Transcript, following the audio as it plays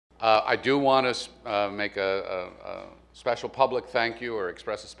I do want to make a special public thank you or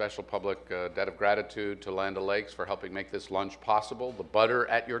express a special public debt of gratitude to Land O'Lakes for helping make this lunch possible. The butter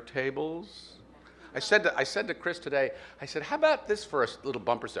at your tables. I said to Chris today, I said, how about this for a little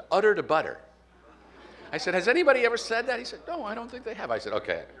bumper sticker? Udder to butter. I said, has anybody ever said that? He said, no, I don't think they have. I said,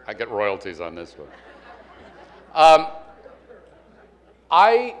 okay, I get royalties on this one.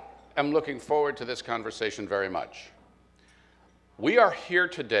 I am looking forward to this conversation very much. We are here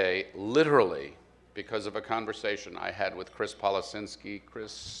today, literally, because of a conversation I had with Chris Policinski,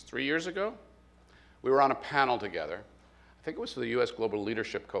 3 years ago. We were on a panel together. I think it was for the U.S. Global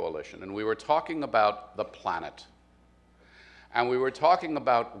Leadership Coalition, and we were talking about the planet. And we were talking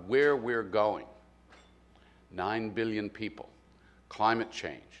about where we're going. 9 billion people, climate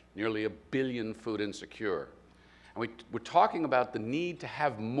change, nearly 1 billion food insecure. And we're talking about the need to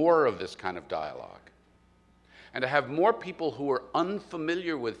have more of this kind of dialogue and to have more people who are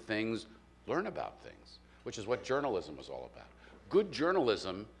unfamiliar with things learn about things, which is what journalism is all about. Good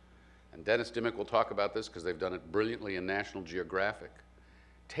journalism, and Dennis Dimmock will talk about this because they've done it brilliantly in National Geographic,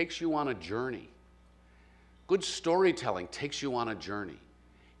 takes you on a journey. Good storytelling takes you on a journey.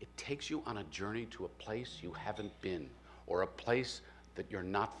 It takes you on a journey to a place you haven't been or a place that you're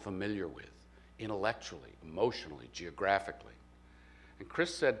not familiar with, intellectually, emotionally, geographically. And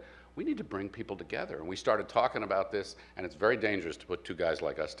Chris said, we need to bring people together. And we started talking about this, and it's very dangerous to put two guys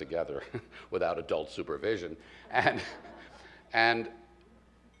like us together without adult supervision. And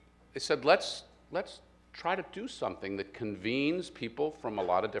they said, let's try to do something that convenes people from a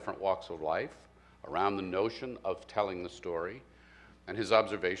lot of different walks of life around the notion of telling the story. And his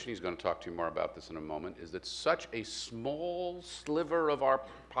observation, he's going to talk to you more about this in a moment, is that such a small sliver of our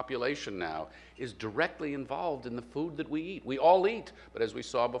population now is directly involved in the food that we eat. We all eat, but as we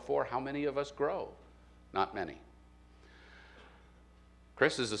saw before, how many of us grow? Not many.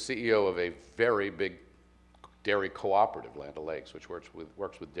 Chris is the CEO of a very big dairy cooperative, Land O'Lakes, which works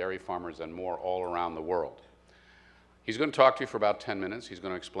with dairy farmers and more all around the world. He's going to talk to you for about 10 minutes. He's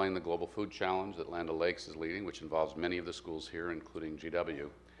going to explain the global food challenge that Land O'Lakes is leading, which involves many of the schools here, including GW.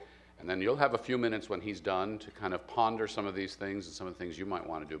 And then you'll have a few minutes when he's done to kind of ponder some of these things and some of the things you might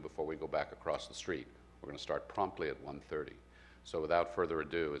want to do before we go back across the street. We're going to start promptly at 1:30. So without further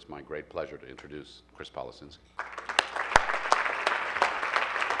ado, it's my great pleasure to introduce Chris Policinski.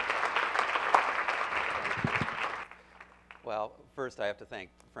 Well, first I have to thank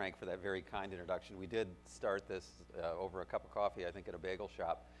Frank for that very kind introduction. We did start this over a cup of coffee, I think, at a bagel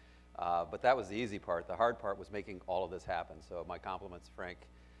shop. But that was the easy part. The hard part was making all of this happen. So my compliments, Frank,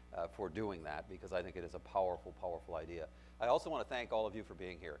 for doing that, because I think it is a powerful, powerful idea. I also want to thank all of you for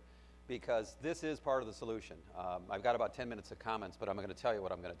being here, because this is part of the solution. I've got about 10 minutes of comments, but I'm going to tell you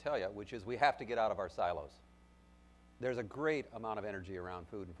what I'm going to tell you, which is we have to get out of our silos. There's a great amount of energy around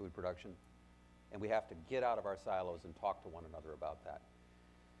food and food production, and we have to get out of our silos and talk to one another about that.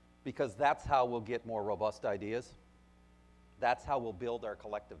 Because that's how we'll get more robust ideas. That's how we'll build our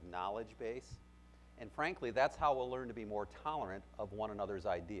collective knowledge base. And frankly, that's how we'll learn to be more tolerant of one another's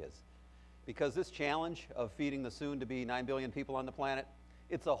ideas. Because this challenge of feeding the soon-to-be 9 billion people on the planet,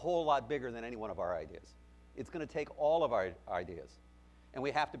 it's a whole lot bigger than any one of our ideas. It's going to take all of our ideas. And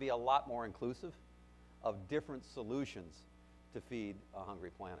we have to be a lot more inclusive of different solutions to feed a hungry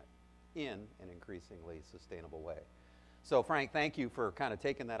planet in an increasingly sustainable way. So Frank, thank you for kind of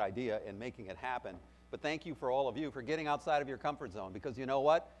taking that idea and making it happen. But thank you for all of you for getting outside of your comfort zone, because you know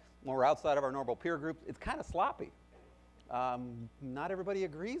what? When we're outside of our normal peer group, it's kind of sloppy. Not everybody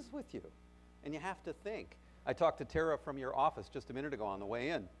agrees with you, and you have to think. I talked to Tara from your office just a minute ago on the way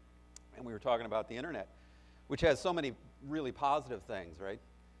in, and we were talking about the internet, which has so many really positive things, right?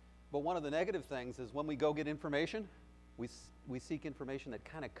 But one of the negative things is when we go get information, we seek information that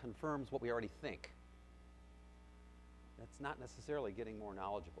kind of confirms what we already think. That's not necessarily getting more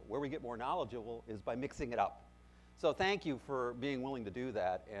knowledgeable. Where we get more knowledgeable is by mixing it up. So thank you for being willing to do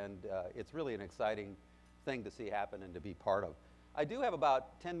that, and it's really an exciting thing to see happen and to be part of. I do have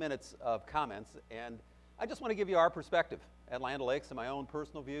about 10 minutes of comments, and I just want to give you our perspective at Land O'Lakes and my own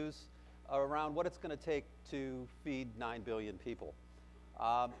personal views around what it's going to take to feed 9 billion people.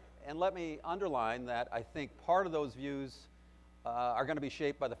 And let me underline that I think part of those views are going to be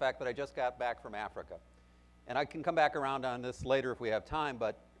shaped by the fact that I just got back from Africa. And I can come back around on this later if we have time,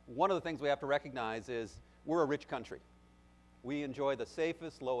 but one of the things we have to recognize is we're a rich country. We enjoy the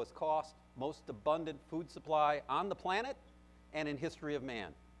safest, lowest cost, most abundant food supply on the planet and in history of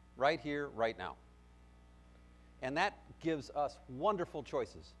man, right here, right now. And that gives us wonderful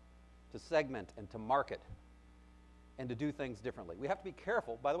choices to segment and to market and to do things differently. We have to be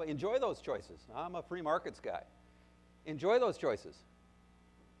careful. By the way, enjoy those choices. I'm a free markets guy. Enjoy those choices.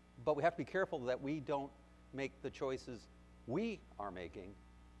 but we have to be careful that we don't make the choices we are making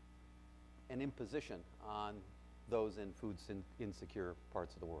an imposition on those in insecure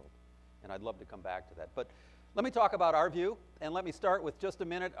parts of the world. And I'd love to come back to that. But let me talk about our view, and let me start with just a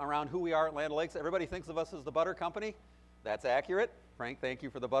minute around who we are at Land O'Lakes. Everybody thinks of us as the butter company. That's accurate. Frank, thank you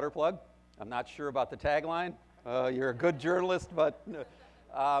for the butter plug. I'm not sure about the tagline. You're a good journalist, but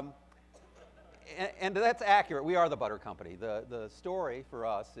and that's accurate. We are the butter company. The story for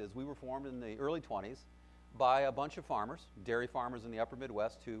us is we were formed in the early 20s by a bunch of farmers, dairy farmers in the upper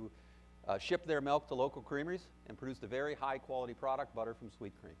Midwest, who shipped their milk to local creameries and produced a very high quality product, butter from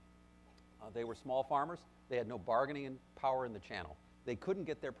sweet cream. They were small farmers. They had no bargaining power in the channel. They couldn't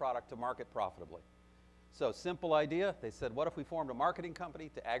get their product to market profitably. So simple idea, they said, what if we formed a marketing company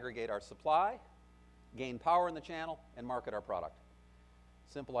to aggregate our supply, gain power in the channel, and market our product?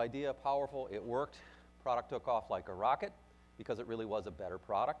 Simple idea, powerful, it worked. Product took off like a rocket because it really was a better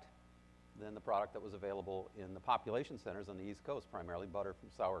product than the product that was available in the population centers on the East Coast, primarily butter from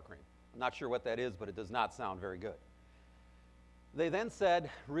sour cream. I'm not sure what that is, but it does not sound very good. They then said,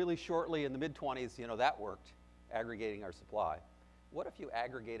 really shortly in the mid-20s, you know, that worked, aggregating our supply. What if you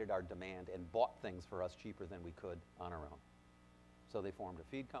aggregated our demand and bought things for us cheaper than we could on our own? So they formed a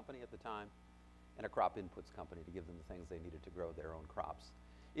feed company at the time and a crop inputs company to give them the things they needed to grow their own crops.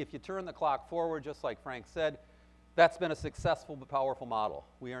 If you turn the clock forward, just like Frank said, that's been a successful but powerful model.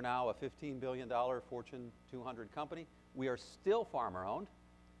 We are now a $15 billion Fortune 200 company. We are still farmer-owned,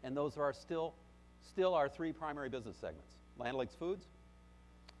 and those are still our three primary business segments. Land O'Lakes Foods,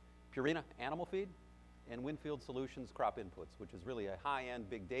 Purina Animal Feed, and Winfield Solutions Crop Inputs, which is really a high-end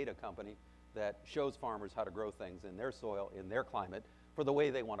big data company that shows farmers how to grow things in their soil, in their climate, for the way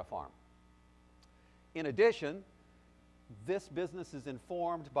they want to farm. In addition, this business is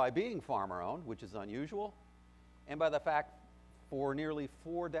informed by being farmer-owned, which is unusual, and by the fact for nearly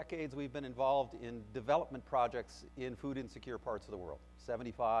 4 decades we've been involved in development projects in food insecure parts of the world.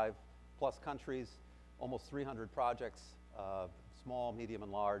 75 plus countries, almost 300 projects, small, medium,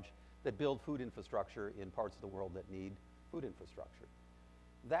 and large, that build food infrastructure in parts of the world that need food infrastructure.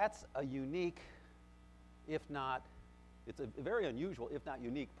 That's a unique, if not, it's a very unusual, if not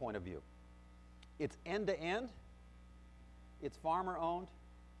unique point of view. It's end-to-end, it's farmer-owned,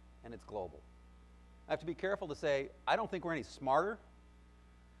 and it's global. I have to be careful to say, I don't think we're any smarter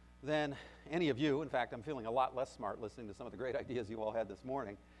than any of you. In fact, I'm feeling a lot less smart listening to some of the great ideas you all had this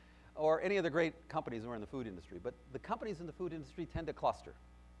morning, or any of the great companies who are in the food industry. But the companies in the food industry tend to cluster.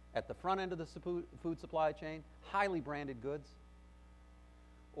 At the front end of the food supply chain, highly branded goods,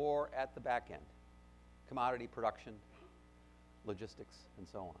 or at the back end, commodity production, logistics, and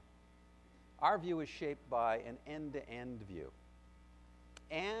so on. Our view is shaped by an end-to-end view,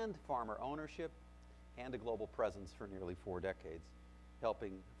 and farmer ownership, and a global presence for nearly 4 decades,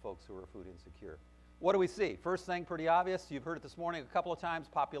 helping folks who are food insecure. What do we see? First thing, pretty obvious. You've heard it this morning a couple of times,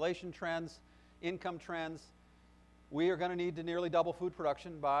 population trends, income trends. We are going to need to nearly double food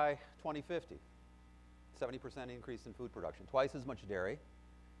production by 2050. 70% increase in food production. Twice as much dairy,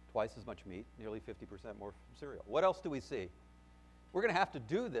 twice as much meat, nearly 50% more cereal. What else do we see? We're going to have to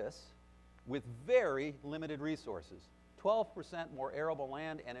do this with very limited resources. 12% more arable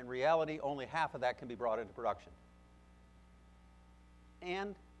land, and in reality, only half of that can be brought into production.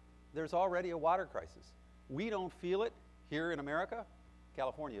 And there's already a water crisis. We don't feel it here in America.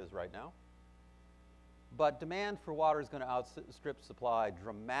 California is right now. But demand for water is going to outstrip supply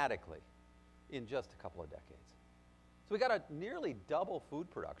dramatically in just a couple of decades. So we got to nearly double food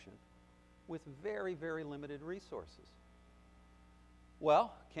production with very, very limited resources.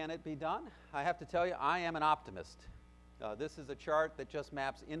 Well, can it be done? I have to tell you, I am an optimist. This is a chart that just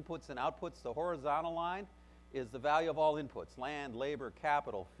maps inputs and outputs. The horizontal line is the value of all inputs: land, labor,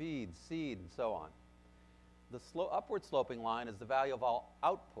 capital, feed, seed, and so on. The upward sloping line is the value of all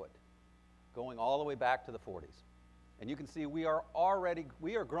output, going all the way back to the 40s. And you can see we are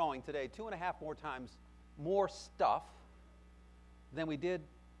growing today 2.5 more times more stuff than we did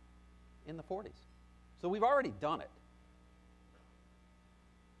in the 40s. So we've already done it.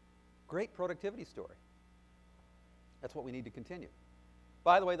 Great productivity story. That's what we need to continue.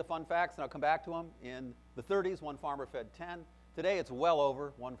 By the way, the fun facts, and I'll come back to them, in the 30s, one farmer fed 10. Today, it's well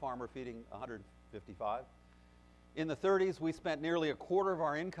over one farmer feeding 155. In the 30s, we spent nearly 1/4 of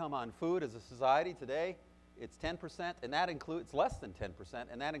our income on food as a society. Today, it's 10%, and that includes less than 10%,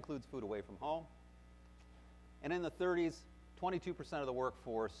 and that includes food away from home. And in the 30s, 22% of the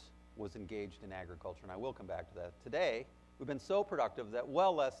workforce was engaged in agriculture, and I will come back to that. Today, we've been so productive that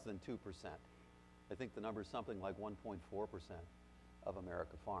well less than 2%. I think the number is something like 1.4% of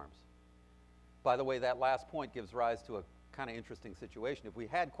America farms. By the way, that last point gives rise to a kind of interesting situation. If we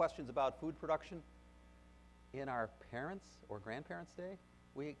had questions about food production in our parents' or grandparents' day,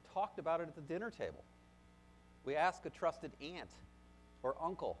 we talked about it at the dinner table. We asked a trusted aunt or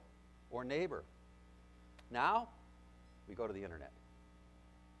uncle or neighbor. Now, we go to the internet.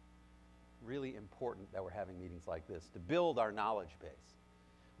 Really important that we're having meetings like this to build our knowledge base.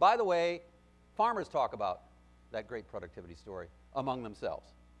 By the way, farmers talk about that great productivity story among themselves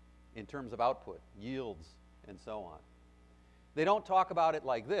in terms of output, yields, and so on. They don't talk about it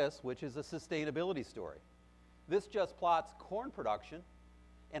like this, which is a sustainability story. This just plots corn production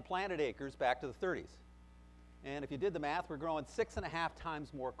and planted acres back to the 30s. And if you did the math, we're growing 6.5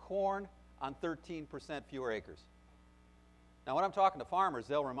 times more corn on 13% fewer acres. Now, when I'm talking to farmers,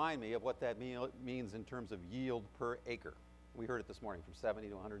 they'll remind me of what that means in terms of yield per acre. We heard it this morning, from 70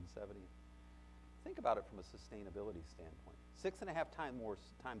 to 170. Think about it from a sustainability standpoint. 6.5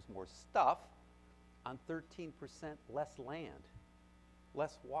 times more stuff on 13% less land,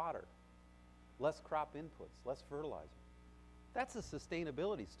 less water, less crop inputs, less fertilizer. That's a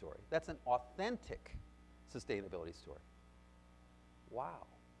sustainability story. That's an authentic sustainability story. Wow.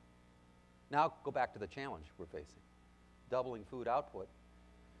 Now go back to the challenge we're facing. Doubling food output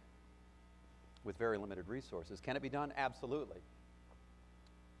with very limited resources. Can it be done? Absolutely.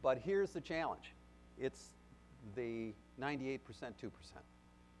 But here's the challenge. It's the 98%, 2%.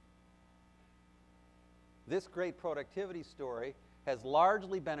 This great productivity story has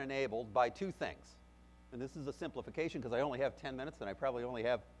largely been enabled by two things. And this is a simplification because I only have 10 minutes and I probably only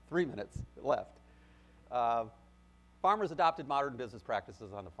have 3 minutes left. Farmers adopted modern business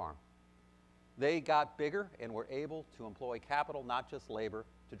practices on the farm. They got bigger and were able to employ capital, not just labor,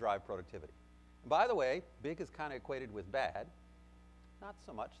 to drive productivity. And by the way, big is kind of equated with bad. Not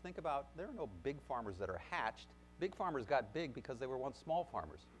so much. Think about, there are no big farmers that are hatched. Big farmers got big because they were once small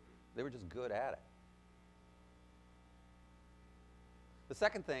farmers. They were just good at it. The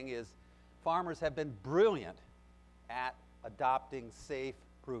second thing is farmers have been brilliant at adopting safe,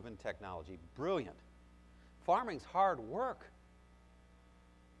 proven technology. Brilliant. Farming's hard work.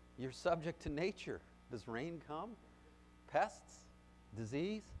 You're subject to nature. Does rain come? Pests?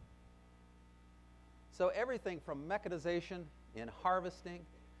 Disease? So everything from mechanization in harvesting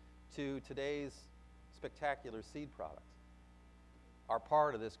to today's spectacular seed products are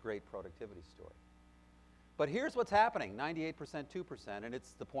part of this great productivity story. But here's what's happening, 98%, 2%, and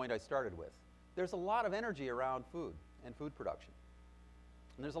it's the point I started with. There's a lot of energy around food and food production.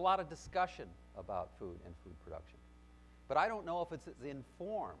 And there's a lot of discussion about food and food production. But I don't know if it's as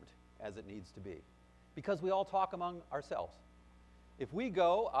informed as it needs to be, because we all talk among ourselves. If we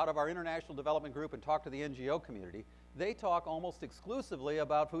go out of our international development group and talk to the NGO community, they talk almost exclusively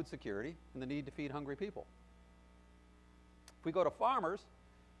about food security and the need to feed hungry people. If we go to farmers,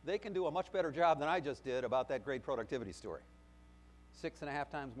 they can do a much better job than I just did about that great productivity story. 6.5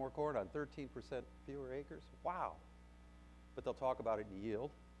 times more corn on 13% fewer acres. Wow. But they'll talk about it in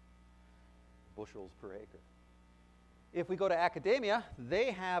yield, bushels per acre. If we go to academia,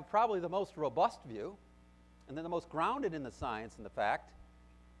 they have probably the most robust view, and they're the most grounded in the science and the fact,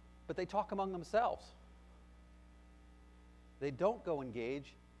 but they talk among themselves. They don't go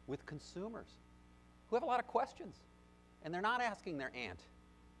engage with consumers who have a lot of questions, and they're not asking their aunt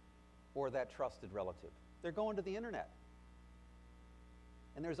or that trusted relative. They're going to the internet.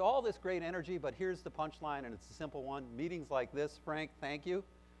 And there's all this great energy, but here's the punchline, and it's a simple one. Meetings like this, Frank, thank you,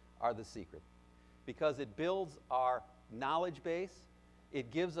 are the secret. Because it builds our knowledge base,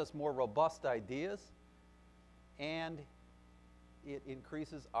 it gives us more robust ideas, and it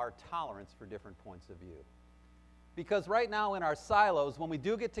increases our tolerance for different points of view. Because right now in our silos, when we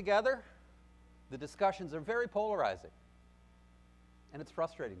do get together, the discussions are very polarizing. And it's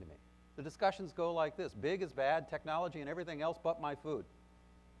frustrating to me. The discussions go like this: big is bad, technology and everything else but my food.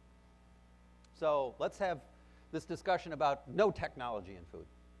 So let's have this discussion about no technology in food.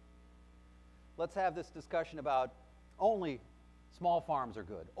 Let's have this discussion about only small farms are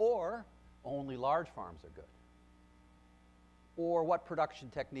good, or only large farms are good, or what production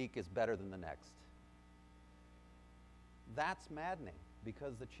technique is better than the next. That's maddening,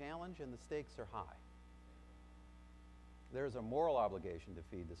 because the challenge and the stakes are high. There's a moral obligation to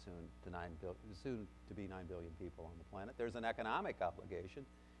feed the soon-to-be 9 billion people on the planet. There's an economic obligation,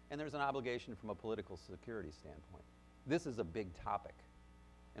 and there's an obligation from a political security standpoint. This is a big topic,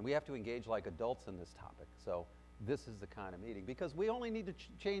 and we have to engage like adults in this topic. So this is the kind of meeting, because we only need to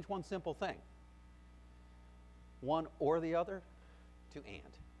change one simple thing. One or the other to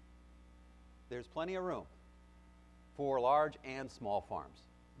and. There's plenty of room for large and small farms.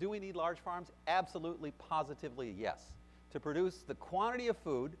 Do we need large farms? Absolutely, positively, yes. To produce the quantity of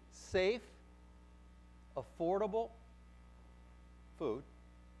food, safe, affordable, food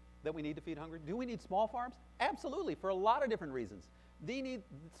that we need to feed hungry? Do we need small farms? Absolutely, for a lot of different reasons.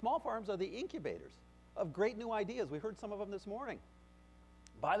 Small farms are the incubators of great new ideas. We heard some of them this morning.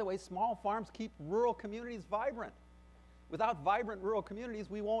 By the way, small farms keep rural communities vibrant. Without vibrant rural communities,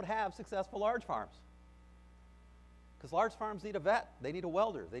 we won't have successful large farms. Because large farms need a vet, they need a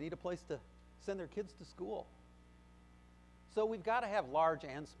welder, they need a place to send their kids to school. So we've got to have large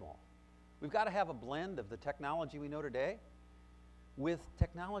and small. We've got to have a blend of the technology we know today with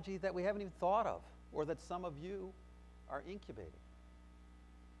technology that we haven't even thought of or that some of you are incubating.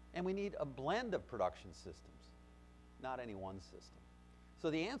 And we need a blend of production systems, not any one system. So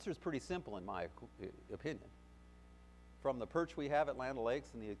the answer is pretty simple in my opinion. From the perch we have at Land O'Lakes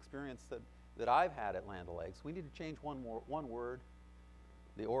and the experience that I've had at Land O'Lakes, we need to change one word,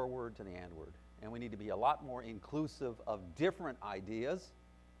 the or word to the and word. And we need to be a lot more inclusive of different ideas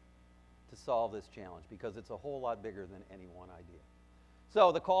to solve this challenge, because it's a whole lot bigger than any one idea.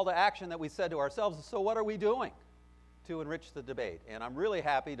 So the call to action that we said to ourselves is, so what are we doing to enrich the debate? And I'm really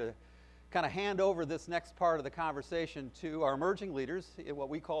happy to kind of hand over this next part of the conversation to our emerging leaders in what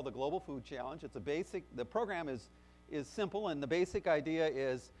we call the Global Food Challenge. The program is simple, and the basic idea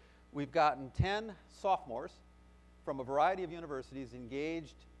is we've gotten 10 sophomores from a variety of universities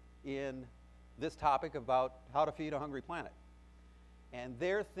engaged in this topic about how to feed a hungry planet. And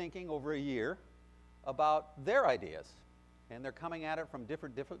they're thinking over a year about their ideas, and they're coming at it from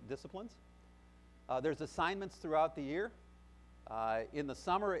different disciplines. There's assignments throughout the year. In the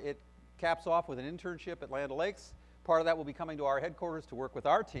summer, it caps off with an internship at Land O'Lakes. Part of that will be coming to our headquarters to work with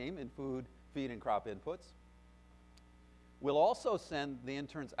our team in food, feed, and crop inputs. We'll also send the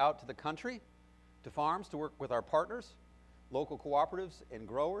interns out to the country, to farms, to work with our partners, local cooperatives and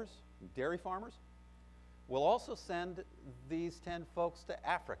growers, and dairy farmers. We'll also send these 10 folks to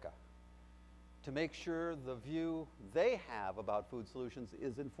Africa to make sure the view they have about food solutions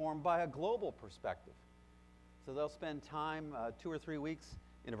is informed by a global perspective. So they'll spend time, 2 or 3 weeks,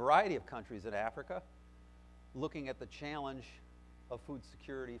 in a variety of countries in Africa, looking at the challenge of food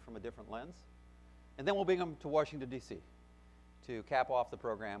security from a different lens. And then we'll bring them to Washington, D.C. to cap off the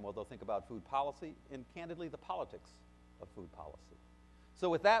program where they'll think about food policy and, candidly, the politics of food policy. So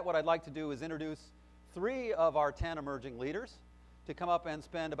with that, what I'd like to do is introduce 3 of our 10 emerging leaders to come up and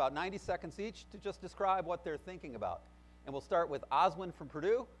spend about 90 seconds each to just describe what they're thinking about. And we'll start with Oswin from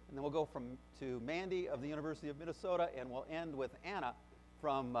Purdue, and then we'll go to Mandi of the University of Minnesota, and we'll end with Anna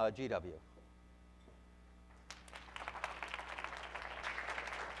from GW.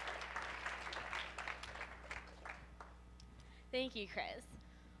 Thank you, Chris.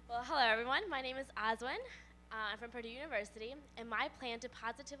 Well, hello everyone. My name is Oswin. I'm from Purdue University, and my plan to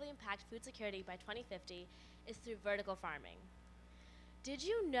positively impact food security by 2050 is through vertical farming. Did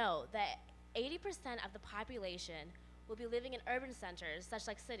you know that 80% of the population will be living in urban centers, such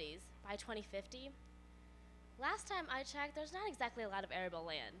like cities, by 2050? Last time I checked, there's not exactly a lot of arable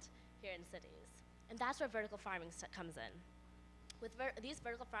land here in cities, and that's where vertical farming comes in. With these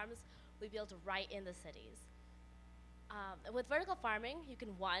vertical farms, we build right in the cities. With vertical farming, you can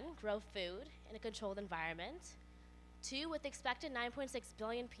 1, grow food in a controlled environment. 2, with expected 9.6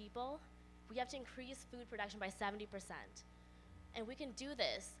 billion people, we have to increase food production by 70%. And we can do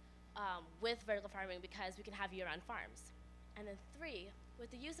this with vertical farming because we can have year-round farms. And then 3, with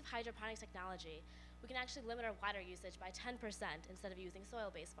the use of hydroponics technology, we can actually limit our water usage by 10% instead of using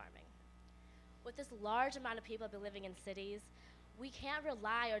soil-based farming. With this large amount of people living in cities, we can't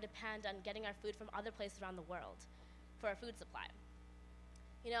rely or depend on getting our food from other places around the world for our food supply.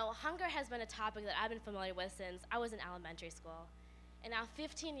 You know, hunger has been a topic that I've been familiar with since I was in elementary school. And now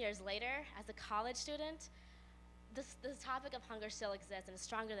 15 years later, as a college student, this topic of hunger still exists and is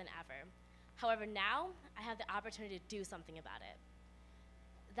stronger than ever. However, now I have the opportunity to do something about it.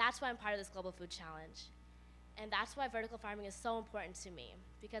 That's why I'm part of this Global Food Challenge. And that's why vertical farming is so important to me,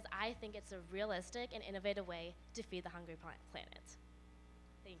 because I think it's a realistic and innovative way to feed the hungry planet.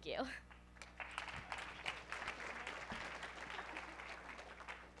 Thank you.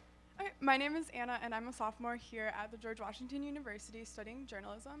 My name is Anna, and I'm a sophomore here at the George Washington University studying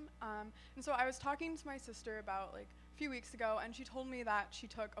journalism. And so I was talking to my sister about a few weeks ago, and she told me that she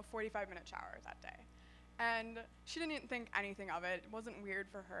took a 45-minute shower that day. And she didn't even think anything of it. It wasn't weird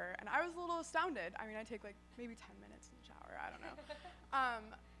for her. And I was a little astounded. I mean, I take maybe 10 minutes in the shower, I don't know.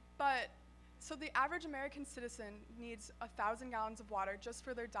 So the average American citizen needs 1,000 gallons of water just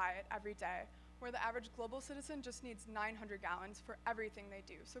for their diet every day, where the average global citizen just needs 900 gallons for everything they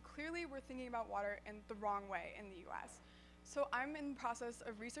do. So clearly we're thinking about water in the wrong way in the US. So I'm in the process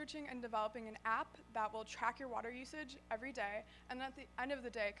of researching and developing an app that will track your water usage every day, and at the end of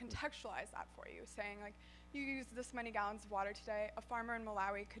the day, contextualize that for you, saying you use this many gallons of water today, a farmer in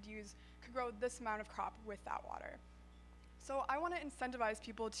Malawi could grow this amount of crop with that water. So I want to incentivize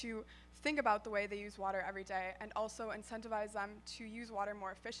people to think about the way they use water every day, and also incentivize them to use water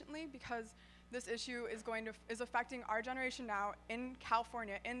more efficiently, because this issue is affecting our generation now in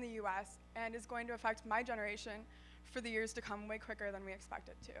California, in the US, and is going to affect my generation for the years to come way quicker than we expect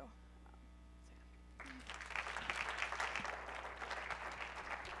it to.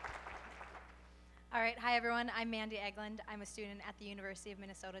 All right, hi everyone, I'm Mandi Egeland. I'm a student at the University of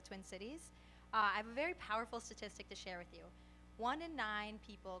Minnesota Twin Cities. I have a very powerful statistic to share with you. 1 in 9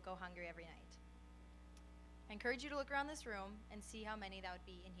 people go hungry every night. I encourage you to look around this room and see how many that would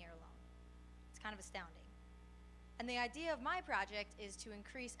be in here alone. It's kind of astounding. And the idea of my project is to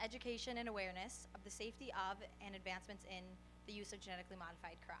increase education and awareness of the safety of and advancements in the use of genetically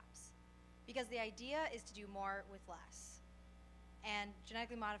modified crops. Because the idea is to do more with less. And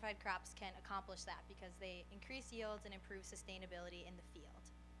genetically modified crops can accomplish that because they increase yields and improve sustainability in the field.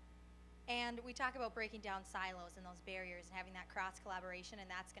 And we talk about breaking down silos and those barriers and having that cross collaboration, and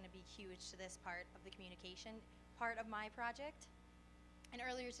that's going to be huge to this part of the communication part of my project. And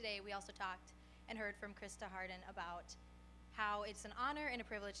earlier today we also talked and heard from Krista Harden about how it's an honor and a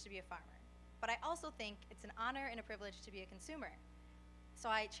privilege to be a farmer. But I also think it's an honor and a privilege to be a consumer. So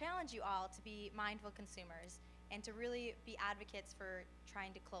I challenge you all to be mindful consumers and to really be advocates for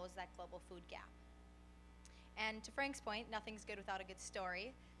trying to close that global food gap. And to Frank's point, nothing's good without a good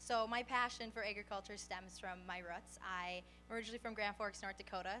story. So my passion for agriculture stems from my roots. I'm originally from Grand Forks, North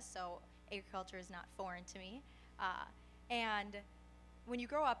Dakota, so agriculture is not foreign to me. And when you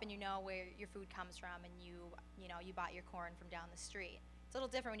grow up and you know where your food comes from, and you bought your corn from down the street, it's a little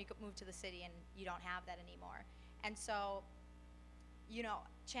different when you move to the city and you don't have that anymore. And so,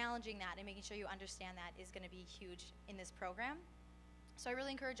 challenging that and making sure you understand that is going to be huge in this program. So I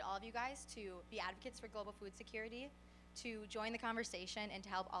really encourage all of you guys to be advocates for global food security, to join the conversation, and to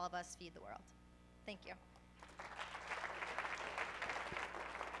help all of us feed the world. Thank you.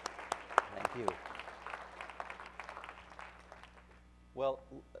 Thank you. Well,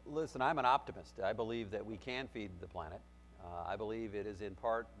 listen, I'm an optimist. I believe that we can feed the planet. I believe it is in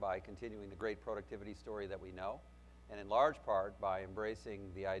part by continuing the great productivity story that we know, and in large part by embracing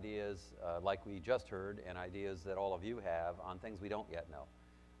the ideas like we just heard, and ideas that all of you have on things we don't yet know.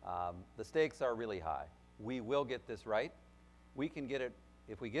 The stakes are really high. We will get this right. We can get it.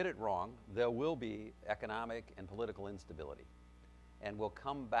 If we get it wrong, there will be economic and political instability. And we'll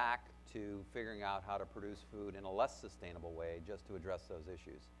come back to figuring out how to produce food in a less sustainable way just to address those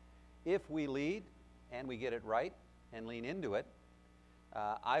issues. If we lead and we get it right and lean into it,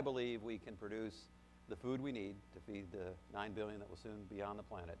 I believe we can produce the food we need to feed the 9 billion that will soon be on the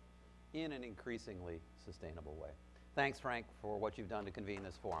planet in an increasingly sustainable way. Thanks, Frank, for what you've done to convene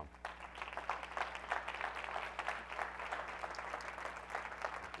this forum.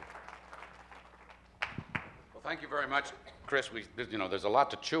 Well, thank you very much, Chris. There's a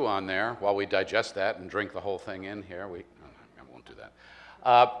lot to chew on there while we digest that and drink the whole thing in here. I won't do that.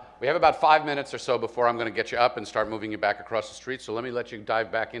 We have about 5 minutes or so before I'm going to get you up and start moving you back across the street. So let me let you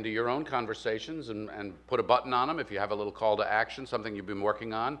dive back into your own conversations and put a button on them if you have a little call to action, something you've been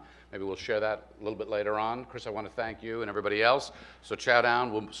working on. Maybe we'll share that a little bit later on. Chris, I want to thank you and everybody else. So chow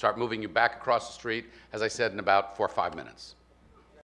down. We'll start moving you back across the street, as I said, in about 4 or 5 minutes.